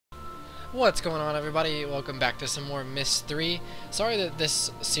What's going on, everybody? Welcome back to some more Myst 3. Sorry that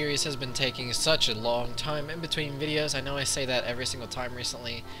this series has been taking such a long time in between videos. I know I say that every single time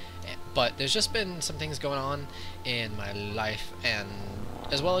recently, but there's just been some things going on in my life, and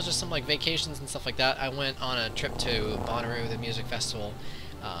as well as just some like vacations and stuff like that. I went on a trip to Bonnaroo, the music festival,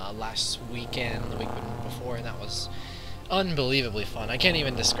 last weekend, the week before, and that was unbelievably fun. I can't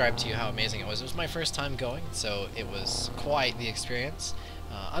even describe to you how amazing it was. It was my first time going, so it was quite the experience.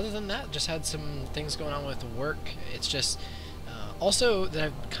 Other than that, just had some things going on with work. It's just also that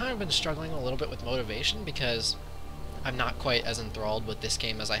I've kind of been struggling a little bit with motivation because I'm not quite as enthralled with this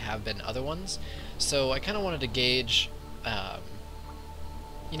game as I have been other ones. So I kind of wanted to gauge, I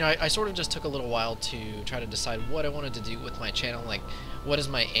sort of just took a little while to try to decide what I wanted to do with my channel, like what is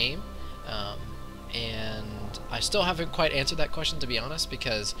my aim. And I still haven't quite answered that question, to be honest,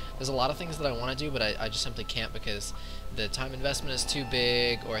 because there's a lot of things that I want to do, but I just simply can't because the time investment is too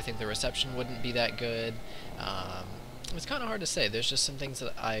big, or I think the reception wouldn't be that good. It's kind of hard to say. There's just some things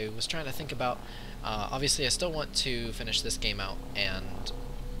that I was trying to think about. Obviously, I still want to finish this game out and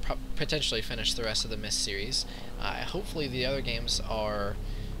potentially finish the rest of the Myst series. Hopefully the other games are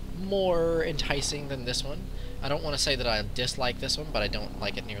more enticing than this one. I don't want to say that I dislike this one, but I don't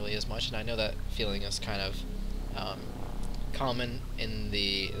like it nearly as much, and I know that feeling is kind of common in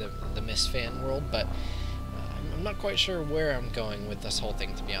the Myst fan world, but I'm not quite sure where I'm going with this whole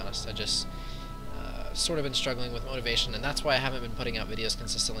thing, to be honest. I just sort of been struggling with motivation, and that's why I haven't been putting out videos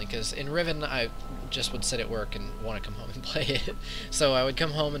consistently, because in Riven I just would sit at work and want to come home and play it. So I would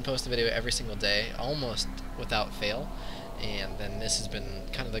come home and post a video every single day, almost without fail, and then this has been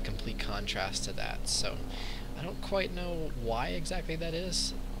kind of the complete contrast to that. So I don't quite know why exactly that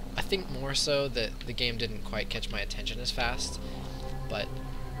is. I think more so that the game didn't quite catch my attention as fast, but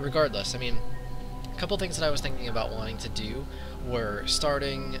regardless, I mean, a couple things that I was thinking about wanting to do were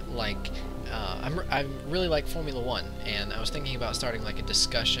starting, like, I really like Formula 1, and I was thinking about starting like a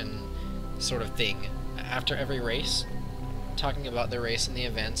discussion sort of thing after every race, talking about the race and the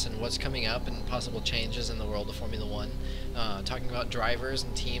events and what's coming up and possible changes in the world of Formula 1, talking about drivers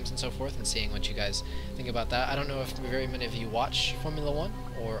and teams and so forth, and seeing what you guys think about that. I don't know if very many of you watch Formula 1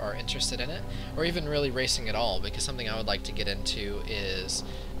 or are interested in it, or even really racing at all, because something I would like to get into is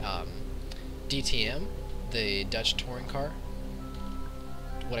DTM, the Dutch touring car,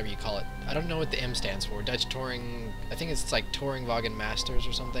 whatever you call it. I don't know what the M stands for. Dutch Touring, I think it's like Touringwagen Masters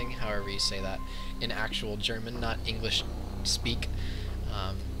or something, however you say that in actual German, not English speak.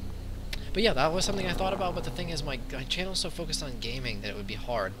 But yeah, that was something I thought about, but the thing is, my channel's so focused on gaming that it would be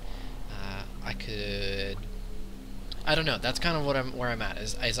hard. I don't know, that's kind of where I'm at,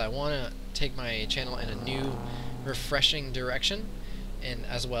 is I want to take my channel in a new, refreshing direction, and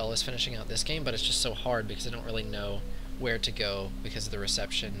as well as finishing out this game, but it's just so hard because I don't really know where to go because of the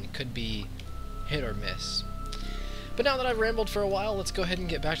reception. It could be hit or miss. But now that I've rambled for a while, let's go ahead and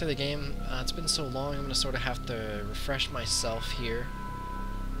get back to the game. It's been so long, I'm going to sort of have to refresh myself here.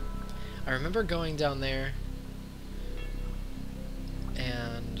 I remember going down there,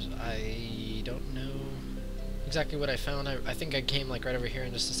 and I don't know exactly what I found. I think I came like right over here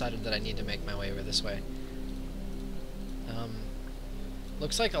and just decided that I need to make my way over this way.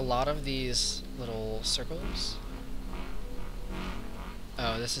 Looks like a lot of these little circles.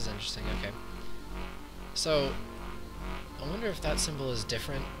 Oh, this is interesting, okay. So, I wonder if that symbol is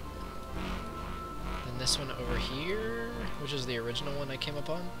different than this one over here, which is the original one I came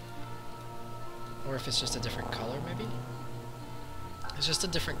upon. Or if it's just a different color, maybe? It's just a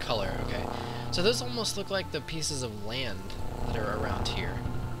different color, okay. So those almost look like the pieces of land that are around here.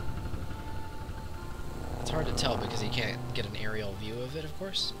 It's hard to tell because you can't get an aerial view of it, of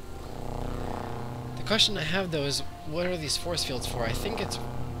course. The question I have, though, is what are these force fields for? I think it's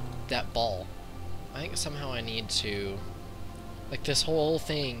that ball. I think somehow I need to... like, this whole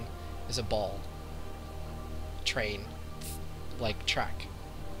thing is a ball. Train. Like, track.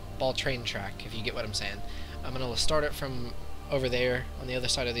 Ball train track, if you get what I'm saying. I'm going to start it from over there on the other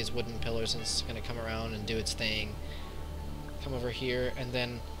side of these wooden pillars, and it's going to come around and do its thing. Come over here, and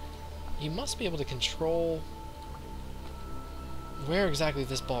then you must be able to control where exactly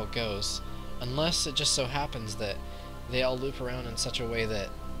this ball goes, unless it just so happens that they all loop around in such a way that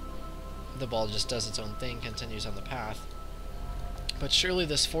the ball just does its own thing, continues on the path. But surely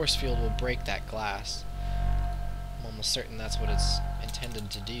this force field will break that glass. I'm almost certain that's what it's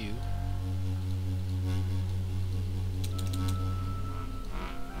intended to do.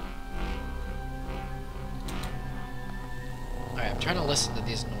 Alright, I'm trying to listen to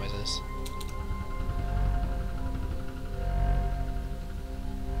these noises.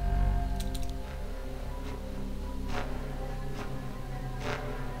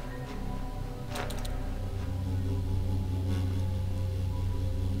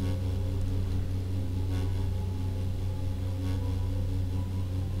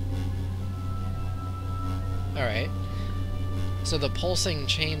 Alright. So the pulsing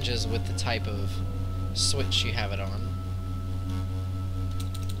changes with the type of switch you have it on.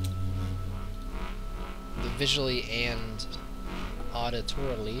 Visually and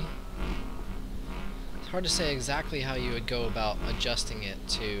auditorily. It's hard to say exactly how you would go about adjusting it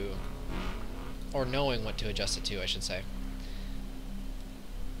to, or knowing what to adjust it to, I should say.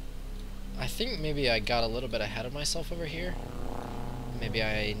 I think maybe I got a little bit ahead of myself over here. Maybe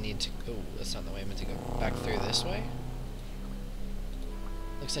I need to... Oh, that's not the way I meant to go. Back through this way.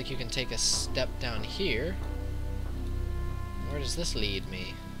 Looks like you can take a step down here. Where does this lead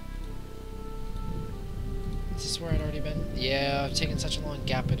me? Is this where I'd already been? Yeah, I've taken such a long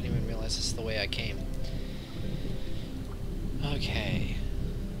gap I didn't even realize this is the way I came. Okay.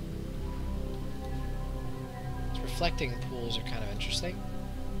 These reflecting pools are kind of interesting.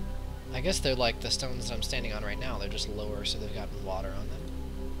 I guess they're like the stones that I'm standing on right now. They're just lower, so they've gotten water on them.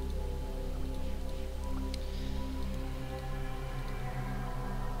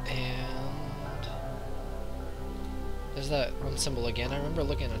 And there's that one symbol again. I remember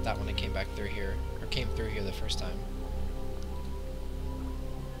looking at that when I came back through here, or came through here the first time.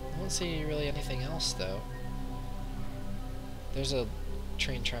 I don't see really anything else, though. There's a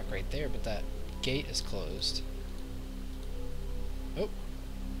train track right there, but that gate is closed. Oh.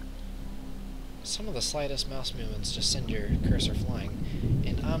 Some of the slightest mouse movements just send your cursor flying,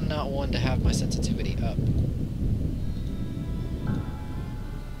 and I'm not one to have my sensitivity up.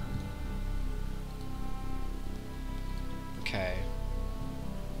 Okay.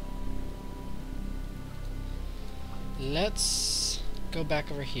 Let's go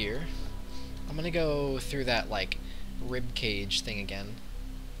back over here. I'm gonna go through that, like, rib cage thing again.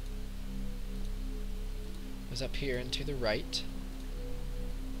 It was up here and to the right.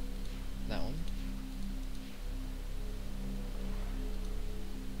 That one.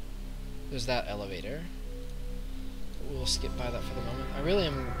 There's that elevator. We'll skip by that for the moment. I really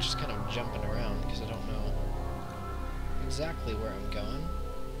am just kind of jumping around because I don't know exactly where I'm going.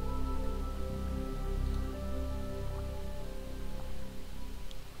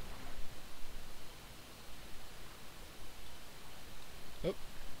 Oh.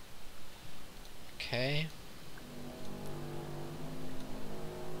 Okay.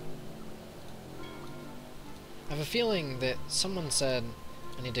 I have a feeling that someone said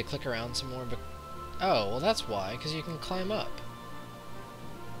I need to click around some more, but... Oh, well that's why, because you can climb up.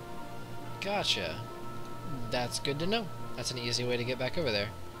 Gotcha. That's good to know. That's an easy way to get back over there.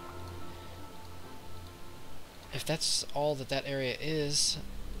 If that's all that that area is,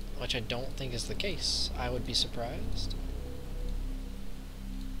 which I don't think is the case, I would be surprised.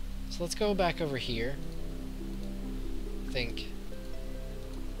 So let's go back over here. I think...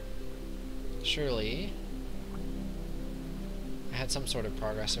 Surely... I had some sort of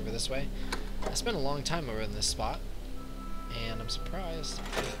progress over this way. I spent a long time over in this spot, and I'm surprised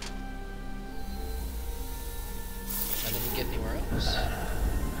I didn't get anywhere else.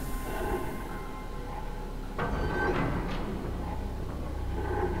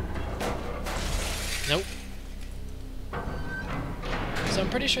 Nope. So I'm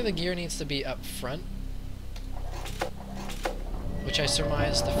pretty sure the gear needs to be up front, which I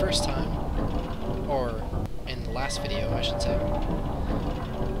surmised the first time, or in the last video, I should say,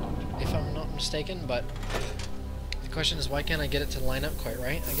 if I'm not mistaken, but the question is, why can't I get it to line up quite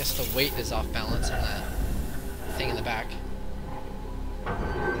right? I guess the weight is off balance on that thing in the back.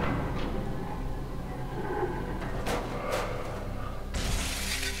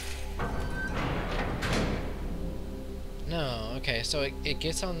 No, okay, so it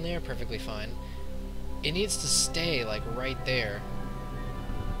gets on there perfectly fine. It needs to stay, like, right there.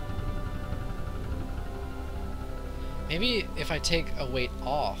 Maybe if I take a weight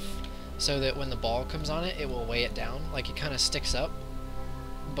off, so that when the ball comes on it, it will weigh it down. Like, it kind of sticks up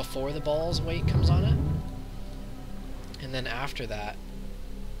before the ball's weight comes on it. And then after that,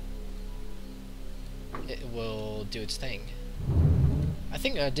 it will do its thing. I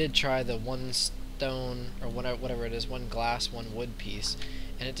think I did try the one stone, or whatever it is, one glass, one wood piece,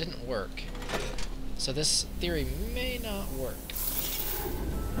 and it didn't work. So this theory may not work.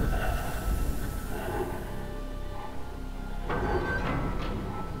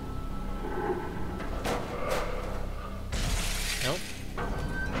 Nope.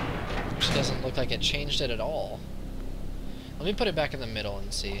 Actually doesn't look like it changed it at all. Let me put it back in the middle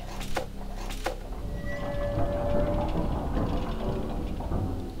and see.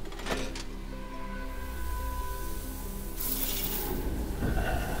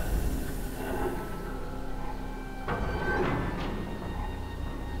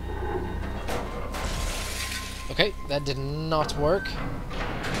 Okay, that did not work.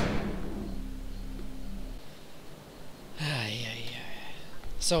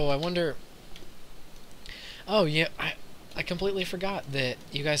 So I wonder... Oh, yeah, I completely forgot that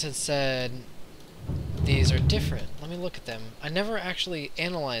you guys had said these are different. Let me look at them. I never actually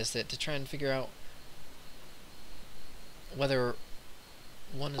analyzed it to try and figure out whether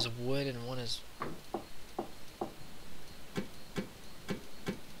one is wood and one is...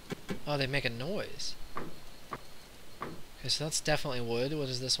 Oh, they make a noise. Okay, so that's definitely wood. What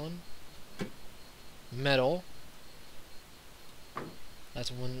is this one? Metal. That's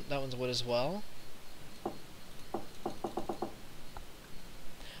one. That one's wood as well.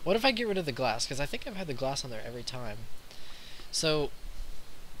 What if I get rid of the glass? Because I think I've had the glass on there every time. So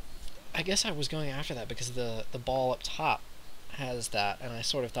I guess I was going after that because the ball up top has that, and I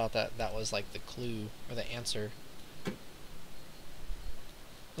sort of thought that that was like the clue or the answer.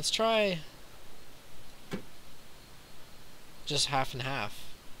 Let's try just half and half.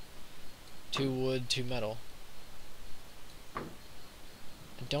 2 wood, 2 metal.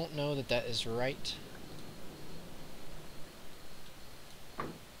 I don't know that that is right.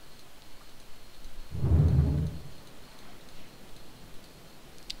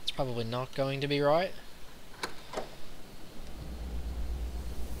 It's probably not going to be right.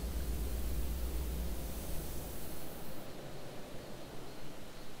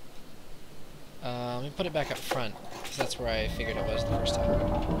 Let me put it back up front, because that's where I figured it was the first time.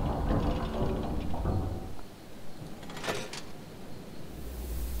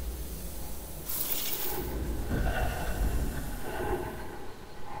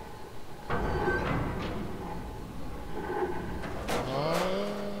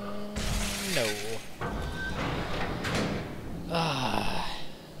 No.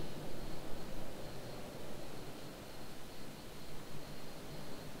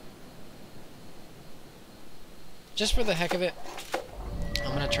 Just for the heck of it,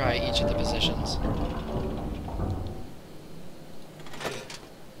 I'm gonna try each of the positions.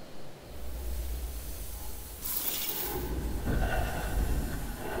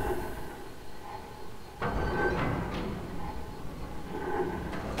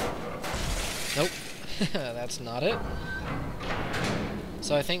 Nope, that's not it.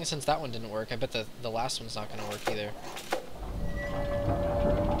 So I think since that one didn't work, I bet the last one's not gonna work either.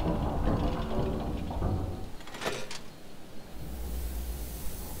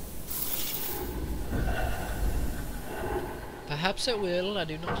 Perhaps it will, I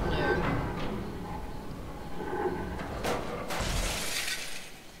do not know.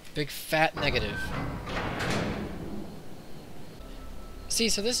 Big fat negative. See,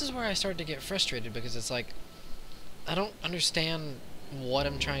 so this is where I start to get frustrated because it's like, I don't understand what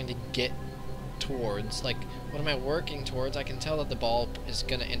I'm trying to get towards. Like, what am I working towards? I can tell that the ball is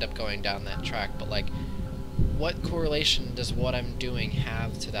going to end up going down that track, but like, what correlation does what I'm doing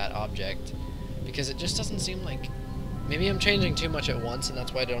have to that object? Because it just doesn't seem like... Maybe I'm changing too much at once, and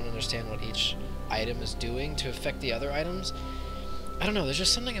that's why I don't understand what each item is doing to affect the other items. I don't know, there's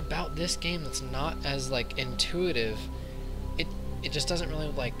just something about this game that's not as, like, intuitive. It just doesn't really,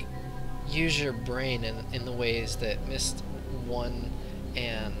 like, use your brain in the ways that Myst 1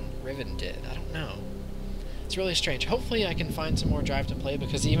 and Riven did. I don't know. It's really strange. Hopefully I can find some more drive to play,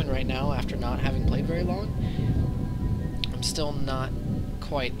 because even right now, after not having played very long, I'm still not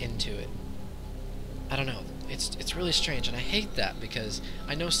quite into it. I don't know. It's really strange, and I hate that because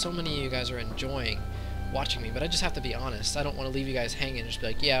I know so many of you guys are enjoying watching me, but I just have to be honest. I don't want to leave you guys hanging and just be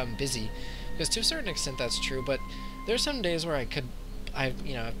like, yeah, I'm busy, because to a certain extent that's true, but there's some days where I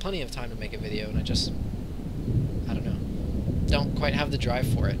have plenty of time to make a video, and I don't know, don't quite have the drive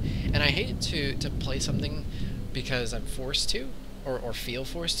for it. And I hate to play something because I'm forced to, or feel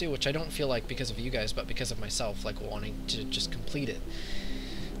forced to, which I don't feel like because of you guys, but because of myself, like wanting to just complete it.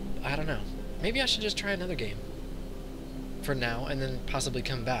 I don't know. Maybe I should just try another game for now, and then possibly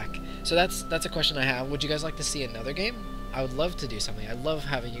come back. So that's a question I have. Would you guys like to see another game? I would love to do something. I love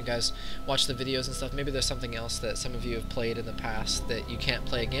having you guys watch the videos and stuff. Maybe there's something else that some of you have played in the past that you can't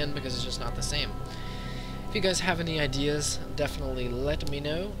play again because it's just not the same. If you guys have any ideas, definitely let me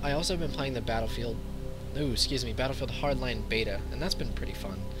know. I also have been playing the Battlefield Hardline beta, and that's been pretty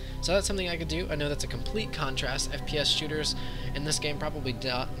fun. So that's something I could do. I know that's a complete contrast. FPS shooters in this game probably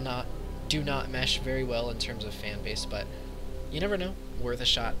do not mesh very well in terms of fan base, but you never know. Worth a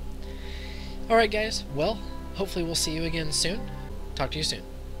shot. Alright guys, well, hopefully we'll see you again soon. Talk to you soon.